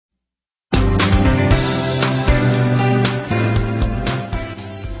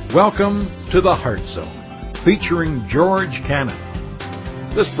Welcome to the Heart Zone, featuring George Cannon.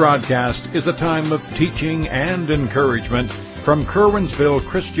 This broadcast is a time of teaching and encouragement from Curwensville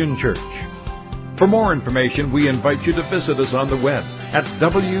Christian Church. For more information, we invite you to visit us on the web at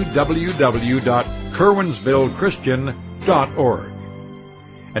www.curwensvillechristian.org.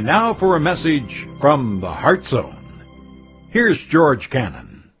 And now for a message from the Heart Zone. Here's George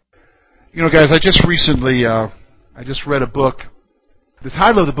Cannon. You know, guys, I just read a book. The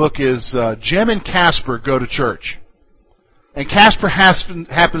title of the book is Jim and Casper Go to Church. And Casper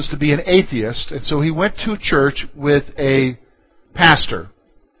happens to be an atheist, and so he went to church with a pastor.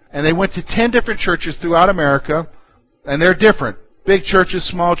 And they went to 10 different churches throughout America, and they're different. Big churches,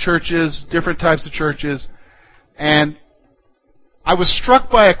 small churches, different types of churches. And I was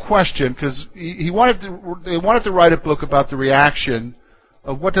struck by a question, because they wanted to write a book about the reaction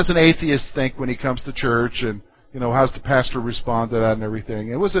of what does an atheist think when he comes to church, and you know, how's the pastor respond to that and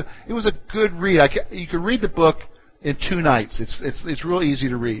everything. It was a good read. You could read the book in 2 nights. It's real easy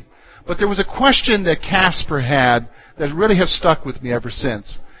to read. But there was a question that Casper had that really has stuck with me ever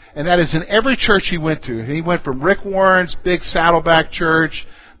since. And that is, in every church he went to, he went from Rick Warren's big Saddleback church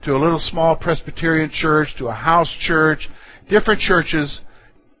to a little small Presbyterian church to a house church, different churches.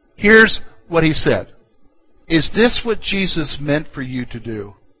 Here's what he said. Is this what Jesus meant for you to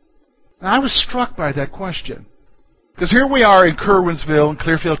do? And I was struck by that question. Because here we are in Curwensville in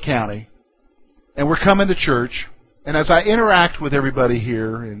Clearfield County, and we're coming to church, and as I interact with everybody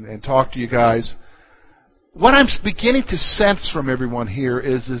here and talk to you guys, what I'm beginning to sense from everyone here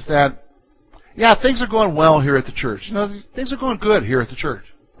is that, yeah, things are going well here at the church. You know, things are going good here at the church.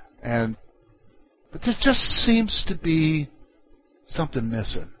 But there just seems to be something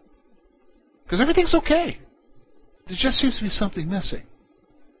missing. Because everything's okay. There just seems to be something missing.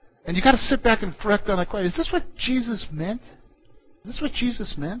 And you got to sit back and reflect on that question. Is this what Jesus meant? Is this what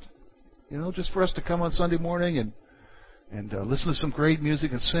Jesus meant? You know, just for us to come on Sunday morning and listen to some great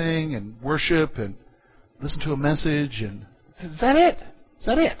music and sing and worship and listen to a message, and is that it? Is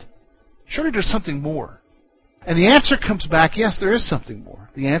that it? Surely there's something more. And the answer comes back, yes, there is something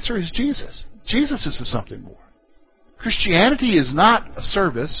more. The answer is Jesus. Jesus is the something more. Christianity is not a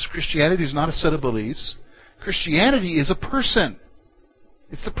service. Christianity is not a set of beliefs. Christianity is a person.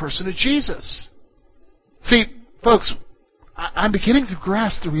 It's the person of Jesus. See, folks, I'm beginning to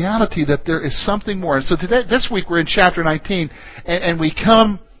grasp the reality that there is something more. And so this week we're in chapter 19, and we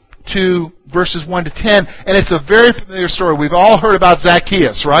come to verses 1 to 10, and it's a very familiar story. We've all heard about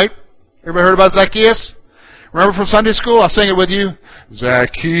Zacchaeus, right? Everybody heard about Zacchaeus? Remember from Sunday school? I'll sing it with you.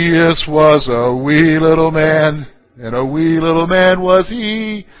 Zacchaeus was a wee little man, and a wee little man was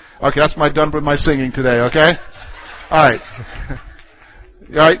he. Okay, that's done with my singing today, okay? All right.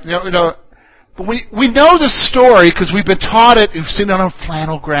 All right, but we know the story because we've been taught it. We've seen it on a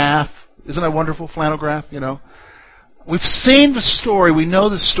flannel graph. Isn't that a wonderful flannel graph? You know, we've seen the story. We know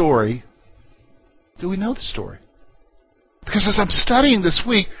the story. Do we know the story? Because as I'm studying this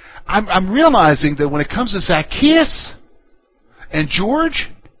week, I'm realizing that when it comes to Zacchaeus and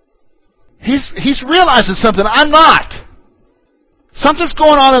George, he's realizing something I'm not. Something's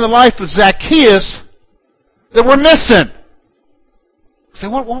going on in the life of Zacchaeus that we're missing. Say,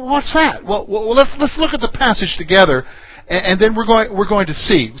 what's that? Well, let's look at the passage together, and then we're going to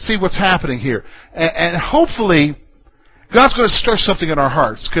see what's happening here, and hopefully God's going to stir something in our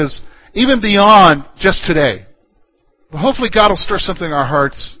hearts, because even beyond just today, but hopefully God will stir something in our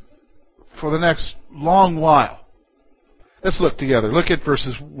hearts for the next long while. Let's look together. Look at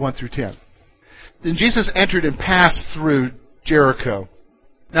verses 1 through 10. Then Jesus entered and passed through Jericho.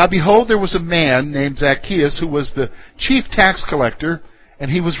 Now behold, there was a man named Zacchaeus who was the chief tax collector, and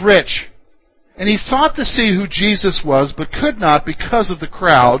he was rich. And he sought to see who Jesus was, but could not because of the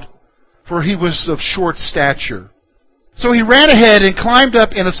crowd, for he was of short stature. So he ran ahead and climbed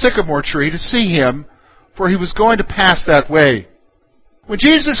up in a sycamore tree to see him, for he was going to pass that way. When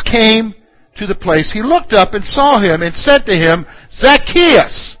Jesus came to the place, he looked up and saw him and said to him,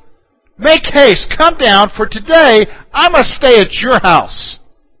 Zacchaeus, make haste, come down, for today I must stay at your house.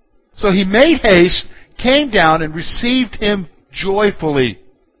 So he made haste, came down, and received him joyfully.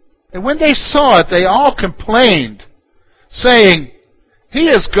 And when they saw it, they all complained, saying, he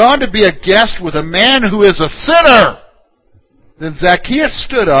has gone to be a guest with a man who is a sinner. Then Zacchaeus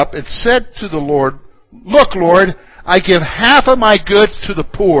stood up and said to the Lord, look, Lord, I give half of my goods to the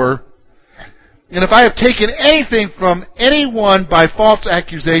poor, and if I have taken anything from anyone by false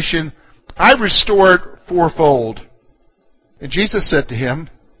accusation, I restore it fourfold. And Jesus said to him,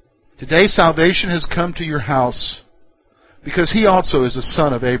 today salvation has come to your house, because he also is a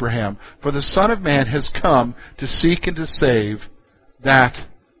son of Abraham. For the Son of Man has come to seek and to save that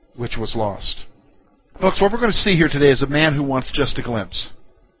which was lost. Folks, what we're going to see here today is a man who wants just a glimpse.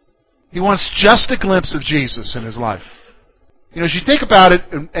 He wants just a glimpse of Jesus in his life. You know, as you think about it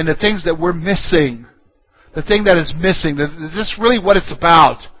and the things that we're missing, the thing that is missing, is this really what it's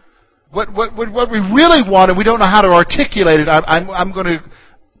about? What we really want, and we don't know how to articulate it, I'm going to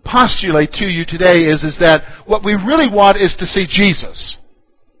postulate to you today is that what we really want is to see Jesus.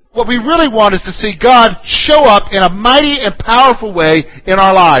 What we really want is to see God show up in a mighty and powerful way in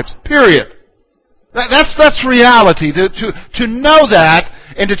our lives. Period. That's reality. To know that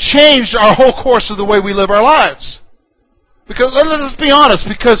and to change our whole course of the way we live our lives. Because let's be honest,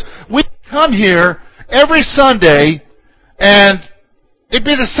 because we come here every Sunday and it'd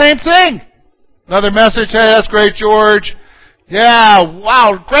be the same thing. Another message, hey, that's great, George. Yeah,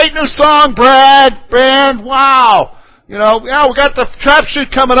 wow, great new song, Brad, band, wow. You know, yeah, we got the trap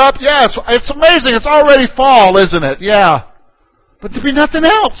shoot coming up. Yeah, it's amazing. It's already fall, isn't it? Yeah. But there'd be nothing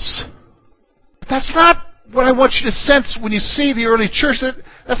else. But that's not what I want you to sense when you see the early church.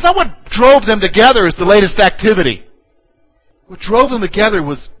 That's not what drove them together as the latest activity. What drove them together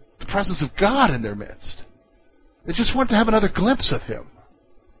was the presence of God in their midst. They just wanted to have another glimpse of Him.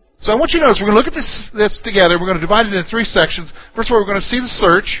 So I want you to notice, we're going to look at this together. We're going to divide it into three sections. First of all, we're going to see the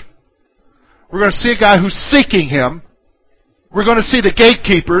search. We're going to see a guy who's seeking Him. We're going to see the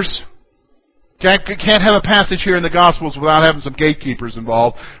gatekeepers. Can't have a passage here in the Gospels without having some gatekeepers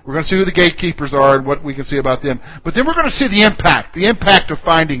involved. We're going to see who the gatekeepers are and what we can see about them. But then we're going to see the impact of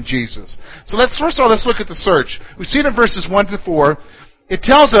finding Jesus. So first of all, let's look at the search. We see it in verses 1 to 4. It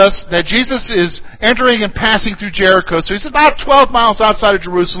tells us that Jesus is entering and passing through Jericho. So he's about 12 miles outside of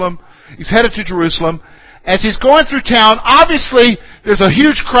Jerusalem. He's headed to Jerusalem. As he's going through town, obviously there's a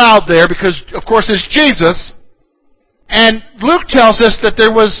huge crowd there because, of course, it's Jesus. And Luke tells us that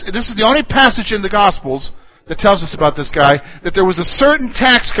this is the only passage in the Gospels that tells us about this guy, that there was a certain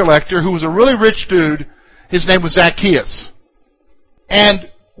tax collector who was a really rich dude. His name was Zacchaeus.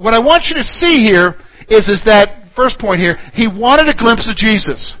 And what I want you to see here is that, first point here, he wanted a glimpse of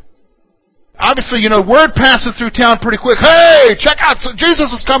Jesus. Obviously, you know, word passes through town pretty quick. Hey, check out,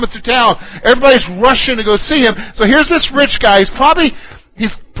 Jesus is coming through town. Everybody's rushing to go see him. So here's this rich guy. He's probably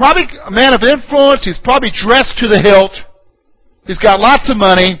a man of influence. He's probably dressed to the hilt. He's got lots of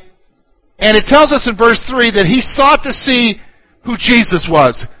money. And it tells us in verse 3 that he sought to see who Jesus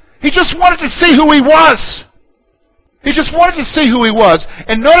was. He just wanted to see who he was. He just wanted to see who he was.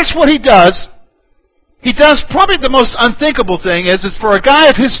 And notice what he does. He does probably the most unthinkable thing is for a guy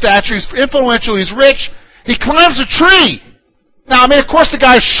of his stature, he's influential, he's rich, he climbs a tree. Now, I mean, of course the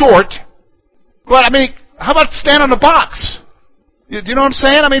guy's short. But, I mean, how about stand on a box? Do you know what I'm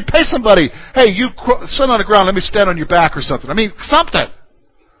saying? I mean, pay somebody. Hey, you sit on the ground, let me stand on your back or something. I mean, something.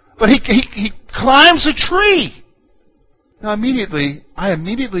 But he climbs a tree. Now, I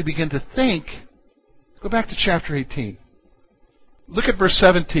immediately begin to think, go back to chapter 18. Look at verse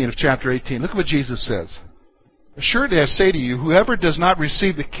 17 of chapter 18. Look at what Jesus says. Assuredly, I say to you, whoever does not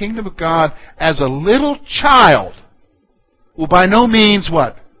receive the kingdom of God as a little child will by no means,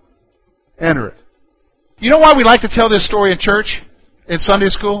 what? Enter it. You know why we like to tell this story in church? In Sunday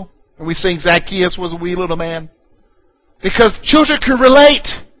school, and we sing Zacchaeus was a wee little man. Because children can relate.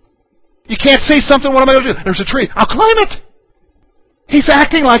 You can't see something, what am I going to do? There's a tree. I'll climb it. He's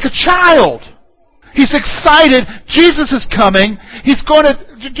acting like a child. He's excited. Jesus is coming. He's going to...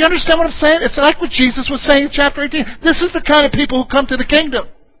 Do you understand what I'm saying? It's like what Jesus was saying in chapter 18. This is the kind of people who come to the kingdom.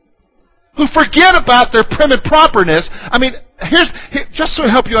 Who forget about their prim and properness. I mean, just to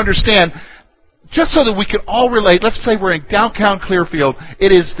help you understand... Just so that we can all relate, let's say we're in downtown Clearfield.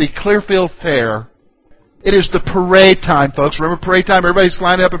 It is the Clearfield Fair. It is the parade time, folks. Remember parade time? Everybody's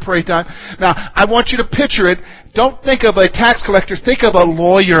lining up at parade time. Now, I want you to picture it. Don't think of a tax collector. Think of a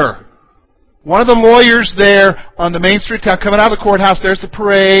lawyer. One of the lawyers there on the main street town, coming out of the courthouse, there's the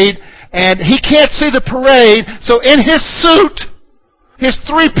parade. And he can't see the parade, so in his suit, his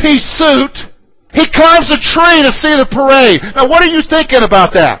three-piece suit, he climbs a tree to see the parade. Now, what are you thinking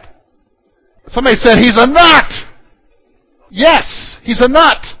about that? Somebody said he's a nut. Yes, he's a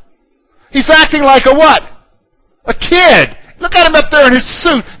nut. He's acting like a what? A kid. Look at him up there in his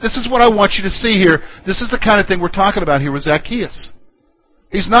suit. This is what I want you to see here. This is the kind of thing we're talking about here with Zacchaeus.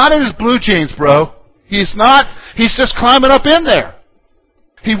 He's not in his blue jeans, bro. He's not. He's just climbing up in there.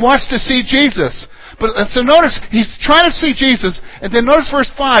 He wants to see Jesus. So notice, he's trying to see Jesus, and then notice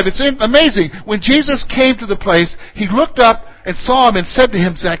verse 5. It's amazing. When Jesus came to the place, he looked up and saw him and said to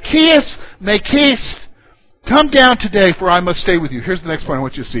him, Zacchaeus, make haste. Come down today, for I must stay with you. Here's the next point I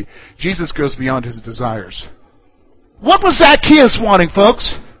want you to see. Jesus goes beyond his desires. What was Zacchaeus wanting,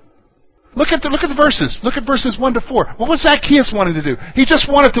 folks? Look at the verses. Look at verses 1 to 4. What was Zacchaeus wanting to do? He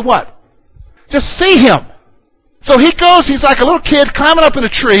just wanted to what? Just see him. So he goes, he's like a little kid climbing up in a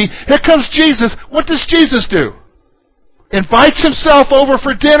tree. Here comes Jesus. What does Jesus do? Invites himself over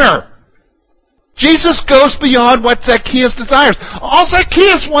for dinner. Jesus goes beyond what Zacchaeus desires. All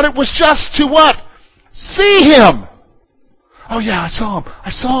Zacchaeus wanted was just to what? See him. Oh yeah, I saw him. I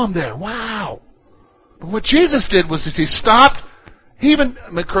saw him there. Wow. But what Jesus did was he stopped. He even,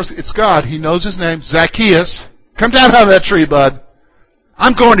 of course, it's God. He knows his name. Zacchaeus. Come down out of that tree, bud.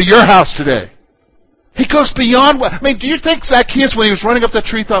 I'm going to your house today. He goes beyond what... I mean, do you think Zacchaeus, when he was running up that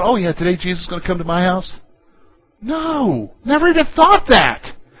tree, thought, oh yeah, today Jesus is going to come to my house? No. Never even thought that.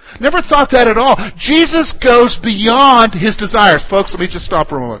 Never thought that at all. Jesus goes beyond his desires. Folks, let me just stop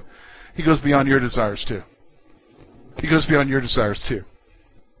for a moment. He goes beyond your desires too. He goes beyond your desires too.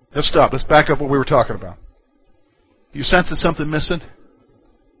 Let's stop. Let's back up what we were talking about. You sensing something missing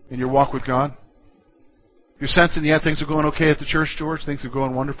in your walk with God? You're sensing, yeah, things are going okay at the church, George. Things are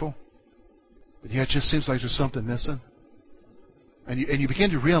going wonderful. But yeah, it just seems like there's something missing. And you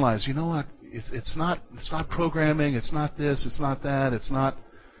begin to realize, you know what? It's not programming. It's not this. It's not that. It's not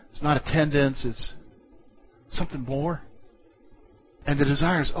attendance. It's something more. And the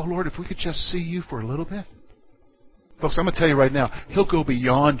desire is, oh Lord, if we could just see you for a little bit. Folks, I'm going to tell you right now, He'll go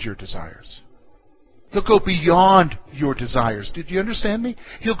beyond your desires. He'll go beyond your desires. Did you understand me?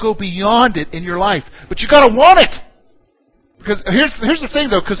 He'll go beyond it in your life. But you got to want it. Because here's the thing,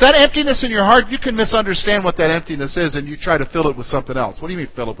 though, because that emptiness in your heart, you can misunderstand what that emptiness is, and you try to fill it with something else. What do you mean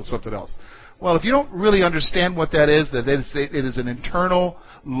fill it with something else? Well, if you don't really understand what that is, that it is an internal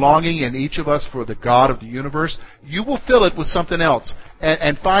longing in each of us for the God of the universe, you will fill it with something else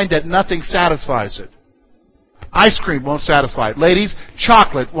and find that nothing satisfies it. Ice cream won't satisfy it. Ladies,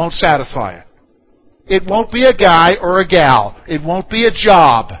 chocolate won't satisfy it. It won't be a guy or a gal. It won't be a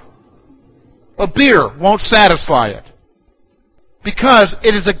job. A beer won't satisfy it. Because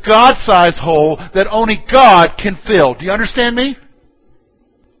it is a God-sized hole that only God can fill. Do you understand me?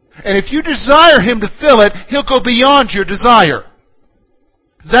 And if you desire Him to fill it, He'll go beyond your desire.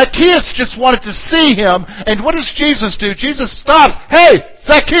 Zacchaeus just wanted to see Him, and what does Jesus do? Jesus stops. Hey,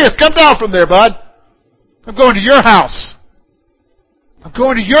 Zacchaeus, come down from there, bud. I'm going to your house. I'm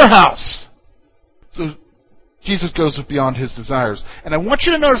going to your house. So Jesus goes beyond his desires. And I want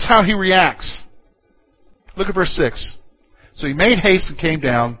you to notice how he reacts. Look at verse 6. So he made haste and came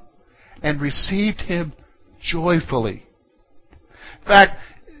down and received him joyfully. In fact,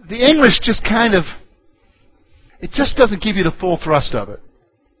 the English just it just doesn't give you the full thrust of it.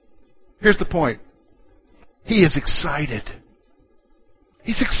 Here's the point. He is excited.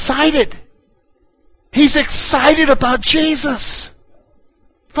 He's excited. He's excited about Jesus.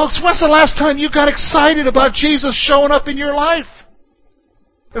 Folks, when's the last time you got excited about Jesus showing up in your life?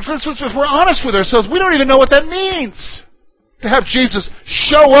 If we're honest with ourselves, we don't even know what that means. To have Jesus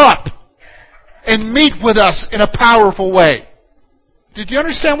show up and meet with us in a powerful way. Did you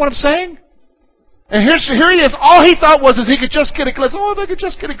understand what I'm saying? And here he is. All he thought was he could just get a glimpse. Oh, if I could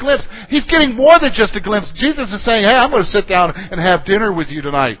just get a glimpse. He's getting more than just a glimpse. Jesus is saying, hey, I'm going to sit down and have dinner with you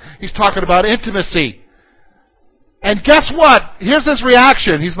tonight. He's talking about intimacy. And guess what? Here's his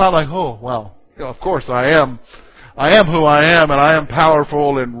reaction. He's not like, oh, well, of course I am. I am who I am, and I am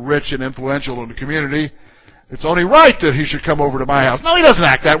powerful and rich and influential in the community. It's only right that he should come over to my house. No, he doesn't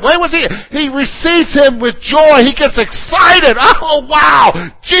act that way. He receives him with joy. He gets excited. Oh, wow!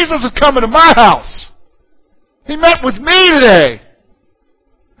 Jesus is coming to my house. He met with me today.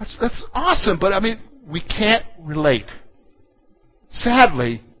 That's awesome, but we can't relate.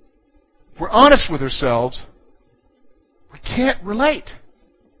 Sadly, if we're honest with ourselves, we can't relate.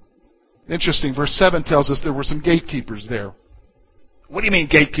 Interesting, verse 7 tells us there were some gatekeepers there. What do you mean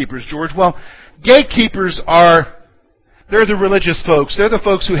gatekeepers, George? Well, gatekeepers they're the religious folks. They're the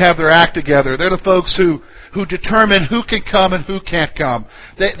folks who have their act together. They're the folks who determine who can come and who can't come.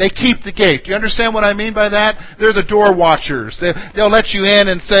 They keep the gate. Do you understand what I mean by that? They're the door watchers. They'll let you in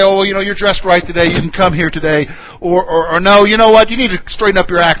and say, oh, you're dressed right today. You can come here today. Or no, you know what? You need to straighten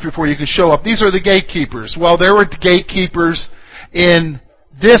up your act before you can show up. These are the gatekeepers. Well, there were gatekeepers in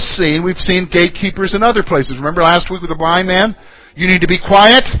this scene. We've seen gatekeepers in other places. Remember last week with the blind man? You need to be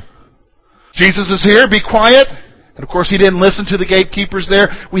quiet. Jesus is here. Be quiet. And of course, he didn't listen to the gatekeepers there.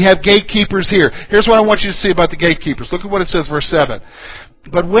 We have gatekeepers here. Here's what I want you to see about the gatekeepers. Look at what it says, verse 7.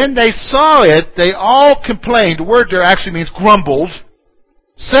 But when they saw it, they all complained. The word there actually means grumbled,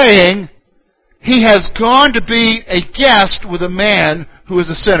 saying, he has gone to be a guest with a man who is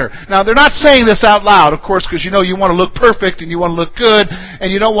a sinner. Now, they're not saying this out loud, of course, because you want to look perfect and you want to look good,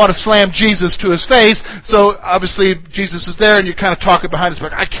 and you don't want to slam Jesus to his face. So, obviously, Jesus is there, and you're kind of talking behind his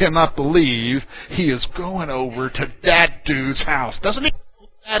back. I cannot believe he is going over to that dude's house. Doesn't he know who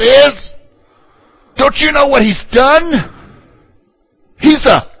that is? Don't you know what he's done? He's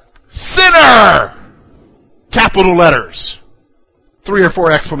a sinner! Capital letters. 3 or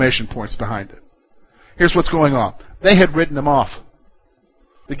 4 exclamation points behind it. Here's what's going on. They had written him off.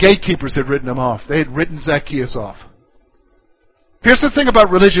 The gatekeepers had written him off. They had written Zacchaeus off. Here's the thing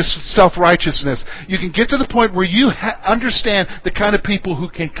about religious self-righteousness. You can get to the point where you understand the kind of people who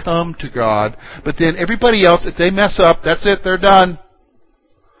can come to God, but then everybody else, if they mess up, that's it, they're done.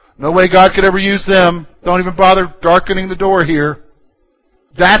 No way God could ever use them. Don't even bother darkening the door here.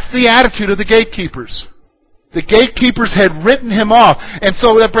 That's the attitude of the gatekeepers. The gatekeepers had written him off. And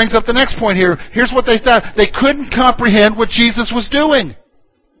so that brings up the next point here. Here's what they thought. They couldn't comprehend what Jesus was doing.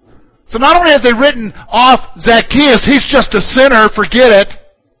 So not only have they written off Zacchaeus, he's just a sinner, forget it.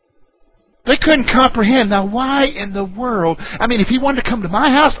 They couldn't comprehend. Now why in the world? I mean, if he wanted to come to my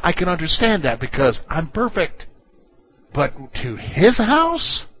house, I can understand that because I'm perfect. But to his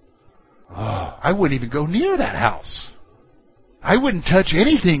house? Oh, I wouldn't even go near that house. I wouldn't touch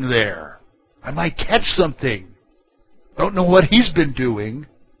anything there. I might catch something. Don't know what he's been doing.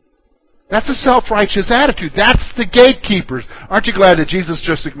 That's a self-righteous attitude. That's the gatekeepers. Aren't you glad that Jesus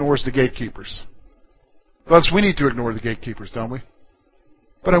just ignores the gatekeepers? Folks, we need to ignore the gatekeepers, don't we?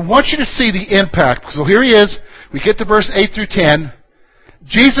 But I want you to see the impact. So here he is. We get to verse 8 through 10.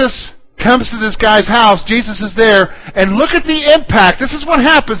 Jesus comes to this guy's house. Jesus is there. And look at the impact. This is what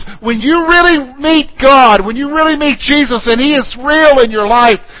happens when you really meet God, when you really meet Jesus, and he is real in your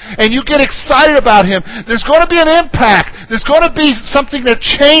life, and you get excited about him. There's going to be an impact. There's going to be something that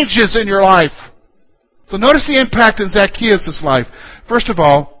changes in your life. So notice the impact in Zacchaeus' life. First of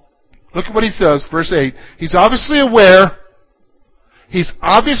all, look at what he says, verse 8. He's obviously aware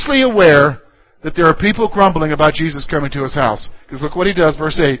that there are people grumbling about Jesus coming to his house. Because look what he does,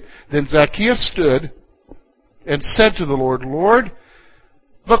 verse 8. Then Zacchaeus stood and said to the Lord,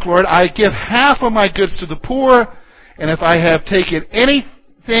 Look, Lord, I give half of my goods to the poor, and if I have taken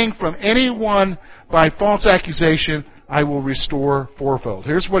anything from anyone by false accusation, I will restore fourfold.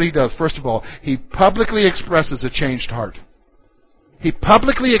 Here's what he does. First of all, he publicly expresses a changed heart. He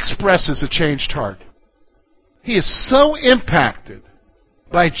publicly expresses a changed heart. He is so impacted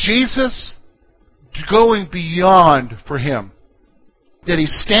by Jesus going beyond for him that he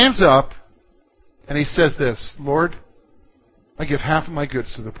stands up and he says this, Lord, I give half of my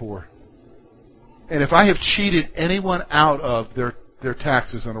goods to the poor. And if I have cheated anyone out of their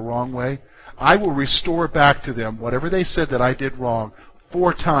taxes in a wrong way, I will restore back to them whatever they said that I did wrong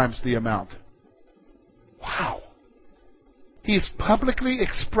 4 times the amount. Wow. He is publicly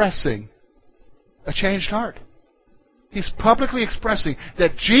expressing a changed heart. He's publicly expressing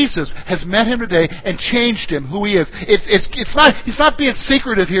that Jesus has met him today and changed him, who he is. He's not being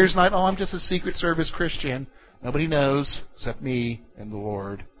secretive here. He's not, I'm just a Secret Service Christian. Nobody knows except me and the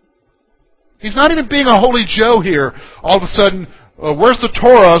Lord. He's not even being a holy Joe here. All of a sudden, where's the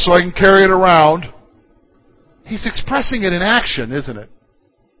Torah so I can carry it around? He's expressing it in action, isn't it?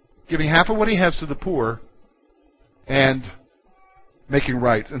 Giving half of what he has to the poor and making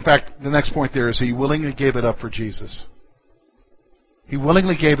right. In fact, the next point there is he willingly gave it up for Jesus. He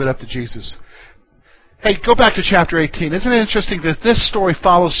willingly gave it up to Jesus. Hey, go back to chapter 18. Isn't it interesting that this story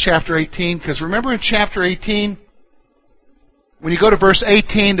follows chapter 18? Because remember in chapter 18, when you go to verse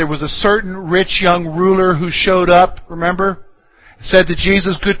 18, there was a certain rich young ruler who showed up, remember? Said to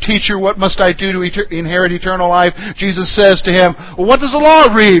Jesus, good teacher, what must I do to inherit eternal life? Jesus says to him, well, what does the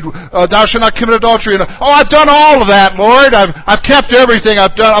law read? Thou shalt not commit adultery. I've done all of that, Lord. I've kept everything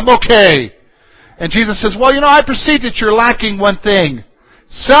I've done. I'm okay. And Jesus says, well, I perceive that you're lacking one thing.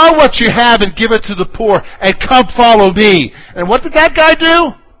 Sell what you have and give it to the poor and come follow me. And what did that guy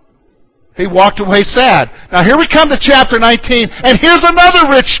do? He walked away sad. Now here we come to chapter 19, and here's another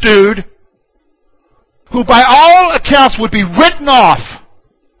rich dude who by all accounts would be written off.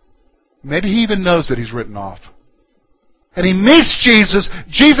 Maybe he even knows that he's written off. And he meets Jesus.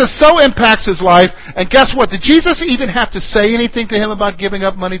 Jesus so impacts his life. And guess what? Did Jesus even have to say anything to him about giving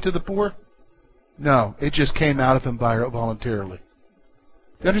up money to the poor? No, it just came out of him voluntarily.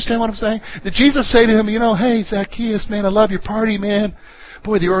 You understand what I'm saying? Did Jesus say to him, hey, Zacchaeus, man, I love your party, man.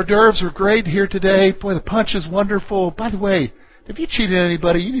 Boy, the hors d'oeuvres were great here today. Boy, the punch is wonderful. By the way, if you cheated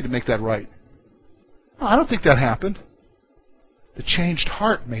anybody, you need to make that right. No, I don't think that happened. The changed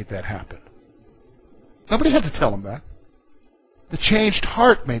heart made that happen. Nobody had to tell him that. The changed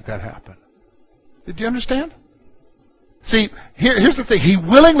heart made that happen. Did you understand? See, here's the thing. He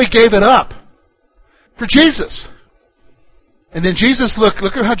willingly gave it up for Jesus. And then Jesus, look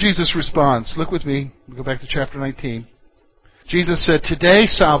at how Jesus responds. Look with me. We'll go back to chapter 19. Jesus said, "Today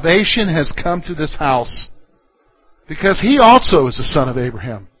salvation has come to this house, because he also is the son of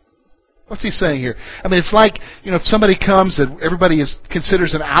Abraham." What's he saying here? I mean, it's like, if somebody comes and everybody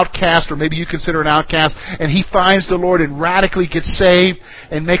considers an outcast, or maybe you consider an outcast, and he finds the Lord and radically gets saved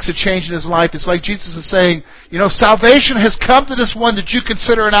and makes a change in his life. It's like Jesus is saying, salvation has come to this one that you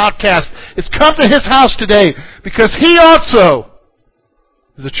consider an outcast. It's come to his house today because he also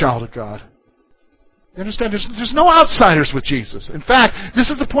is a child of God. You understand? There's no outsiders with Jesus. In fact, this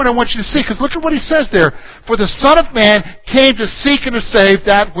is the point I want you to see, because look at what he says there. For the Son of Man came to seek and to save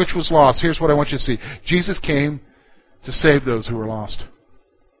that which was lost. Here's what I want you to see. Jesus came to save those who were lost.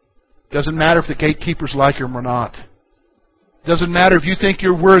 Doesn't matter if the gatekeepers like him or not. Doesn't matter if you think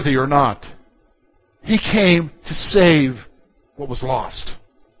you're worthy or not. He came to save what was lost.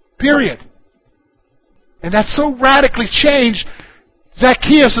 Period. And that's so radically changed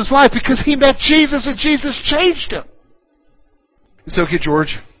Zacchaeus' life, because he met Jesus and Jesus changed him. You say, okay,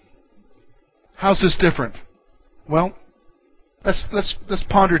 George, how's this different? Well, let's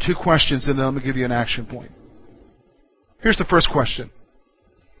ponder two questions, and then I'm going to give you an action point. Here's the first question.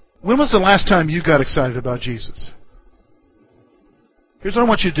 When was the last time you got excited about Jesus? Here's what I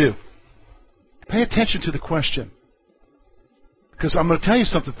want you to do. Pay attention to the question. Because I'm going to tell you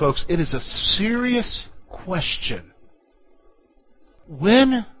something, folks. It is a serious question.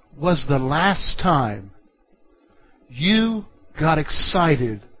 When was the last time you got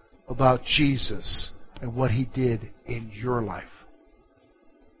excited about Jesus and what He did in your life?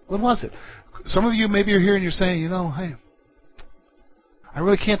 When was it? Some of you maybe are here and you're saying, hey, I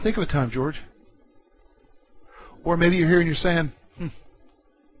really can't think of a time, George. Or maybe you're here and you're saying,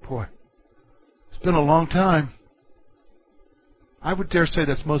 boy, it's been a long time. I would dare say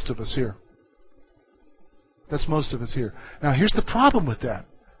that's most of us here. That's most of us here. Now, here's the problem with that.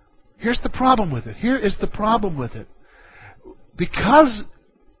 Here is the problem with it. Because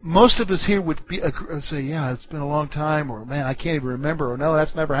most of us here would say, yeah, it's been a long time, or man, I can't even remember, or no,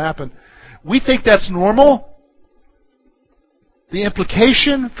 that's never happened. We think that's normal. The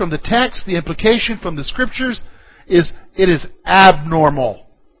implication from the text, the implication from the Scriptures is it is abnormal.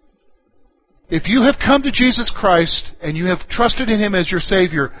 If you have come to Jesus Christ and you have trusted in Him as your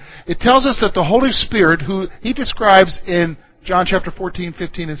Savior, it tells us that the Holy Spirit, who He describes in John chapter 14,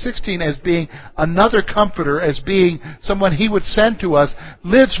 15, and 16 as being another comforter, as being someone He would send to us,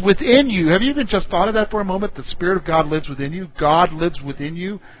 lives within you. Have you even just thought of that for a moment? The Spirit of God lives within you. God lives within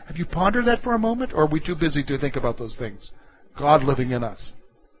you. Have you pondered that for a moment? Or are we too busy to think about those things? God living in us.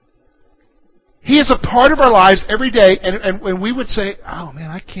 He is a part of our lives every day, and when we would say, oh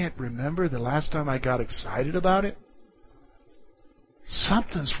man, I can't remember the last time I got excited about it,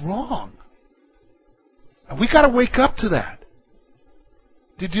 something's wrong. And we got to wake up to that.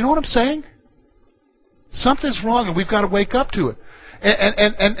 Do you know what I'm saying? Something's wrong, and we've got to wake up to it.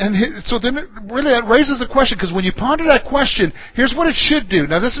 And so then really that raises the question, because when you ponder that question, here's what it should do.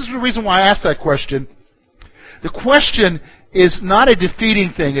 Now this is the reason why I asked that question. The question is not a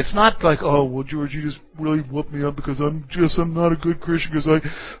defeating thing. It's not like, oh, well, George, you just really whooped me up because I'm not a good Christian because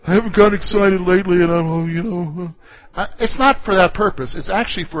I haven't gotten excited lately and It's not for that purpose. It's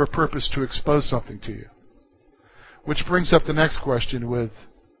actually for a purpose to expose something to you. Which brings up the next question with,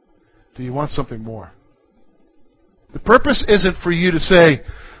 do you want something more? The purpose isn't for you to say,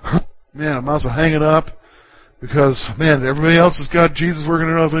 man, I might as well hang it up because, man, everybody else has got Jesus working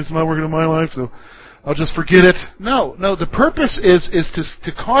in their life and it's not working in my life, so I'll just forget it. No. The purpose is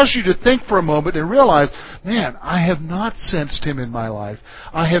to cause you to think for a moment and realize, man, I have not sensed Him in my life.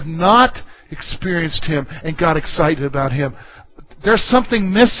 I have not experienced Him and got excited about Him. There's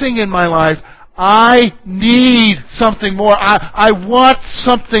something missing in my life. I need something more. I want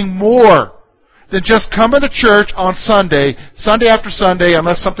something more than just coming to church on Sunday after Sunday,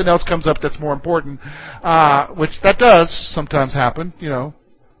 unless something else comes up that's more important, which that does sometimes happen,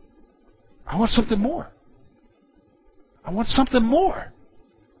 I want something more. I want something more.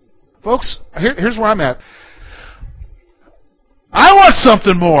 Folks, here's where I'm at. I want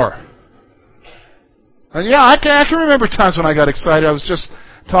something more. And yeah, I can remember times when I got excited. I was just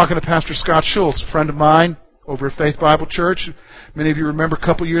talking to Pastor Scott Schultz, a friend of mine over at Faith Bible Church. Many of you remember a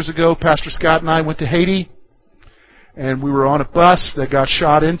couple years ago, Pastor Scott and I went to Haiti. And we were on a bus that got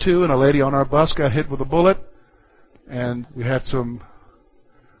shot into, and a lady on our bus got hit with a bullet. And we had some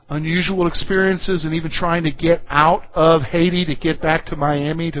unusual experiences, and even trying to get out of Haiti to get back to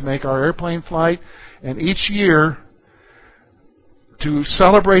Miami to make our airplane flight. And each year, to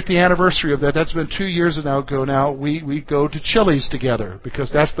celebrate the anniversary of that's been 2 years ago now, we go to Chili's together,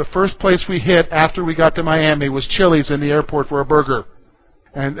 because that's the first place we hit after we got to Miami was Chili's in the airport for a burger.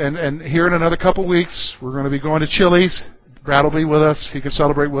 And here in another couple weeks, we're going to be going to Chili's. Brad will be with us. He can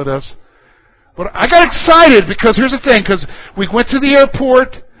celebrate with us. But I got excited because here's the thing, because we went to the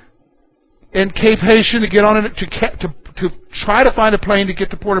airport in Cape Haitian to get on it, to try to find a plane to get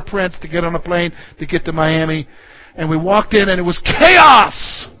to Port-au-Prince, to get on a plane to get to Miami. And we walked in and it was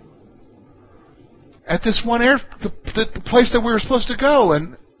chaos at this one the place that we were supposed to go.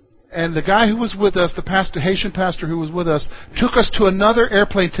 And the guy who was with us, the Haitian pastor who was with us, took us to another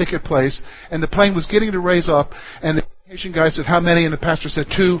airplane ticket place, and the plane was getting to raise up, and the Haitian guy said, how many? And the pastor said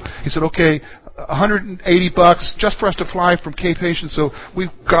 2. He said, okay, $180 just for us to fly from Cape Haitian. So we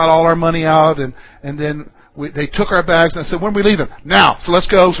got all our money out, and then they took our bags, and I said, when are we leaving? Now. So let's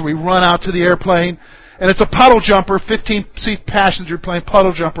go. So we run out to the airplane, and it's a puddle jumper, 15-seat passenger plane,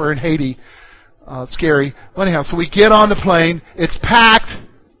 puddle jumper in Haiti. It's scary. Well, anyhow, so we get on the plane. It's packed.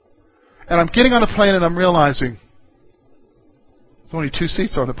 And I'm getting on the plane and I'm realizing there's only 2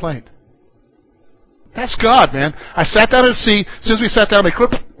 seats on the plane. That's God, man. I sat down in the seat. As soon as we sat down,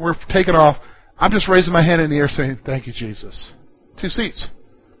 we're taking off. I'm just raising my hand in the air saying, thank you, Jesus. 2 seats.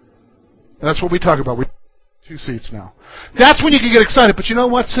 And that's what we talk about. We 2 seats now. That's when you can get excited. But you know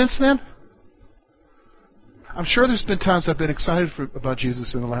what? Since then, I'm sure there's been times I've been excited about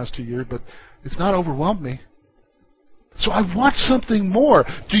Jesus in the last 2 years, but it's not overwhelmed me. So I want something more.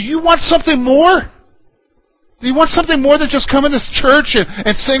 Do you want something more? Do you want something more than just coming to church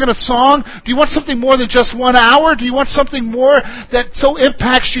and singing a song? Do you want something more than just 1 hour? Do you want something more that so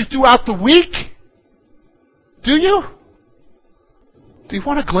impacts you throughout the week? Do you? Do you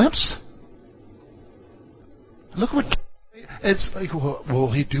want a glimpse? Look what... It's like,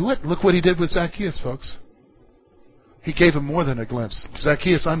 will he do it? Look what he did with Zacchaeus, folks. He gave him more than a glimpse.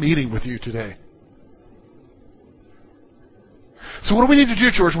 Zacchaeus, I'm eating with you today. So what do we need to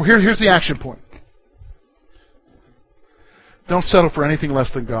do, George? Well, here's the action point. Don't settle for anything less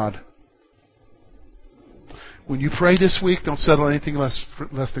than God. When you pray this week, don't settle anything less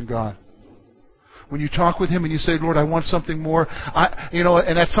than God. When you talk with Him and you say, Lord, I want something more,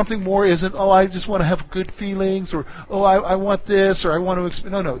 and that something more isn't, I just want to have good feelings, or, I want this, or I want to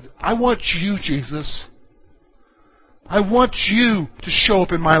No. I want you, Jesus. I want you to show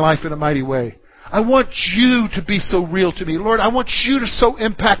up in my life in a mighty way. I want you to be so real to me. Lord, I want you to so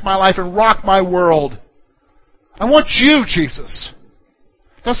impact my life and rock my world. I want you, Jesus.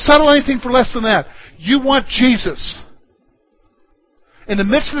 Don't settle anything for less than that. You want Jesus. In the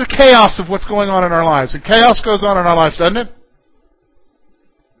midst of the chaos of what's going on in our lives, and chaos goes on in our lives, doesn't it?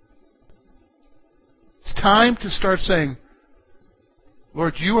 It's time to start saying,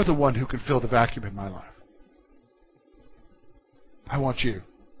 Lord, you are the one who can fill the vacuum in my life. I want you.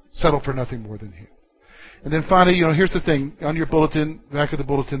 Settle for nothing more than you. And then finally, here's the thing. On your bulletin, back of the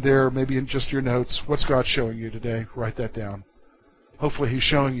bulletin there, maybe in just your notes, what's God showing you today? Write that down. Hopefully He's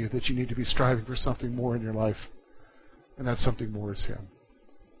showing you that you need to be striving for something more in your life. And that something more is Him.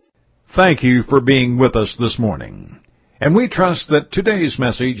 Thank you for being with us this morning. And we trust that today's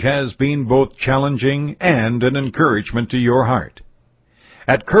message has been both challenging and an encouragement to your heart.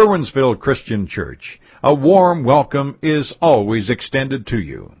 At Curwensville Christian Church, a warm welcome is always extended to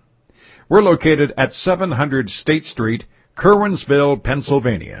you. We're located at 700 State Street, Curwensville,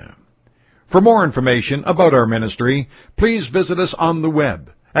 Pennsylvania. For more information about our ministry, please visit us on the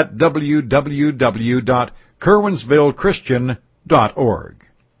web at www.curwensvillechristian.org.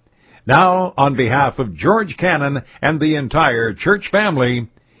 Now, on behalf of George Cannon and the entire church family,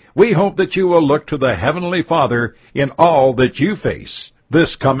 we hope that you will look to the Heavenly Father in all that you face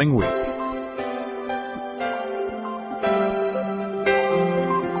this coming week.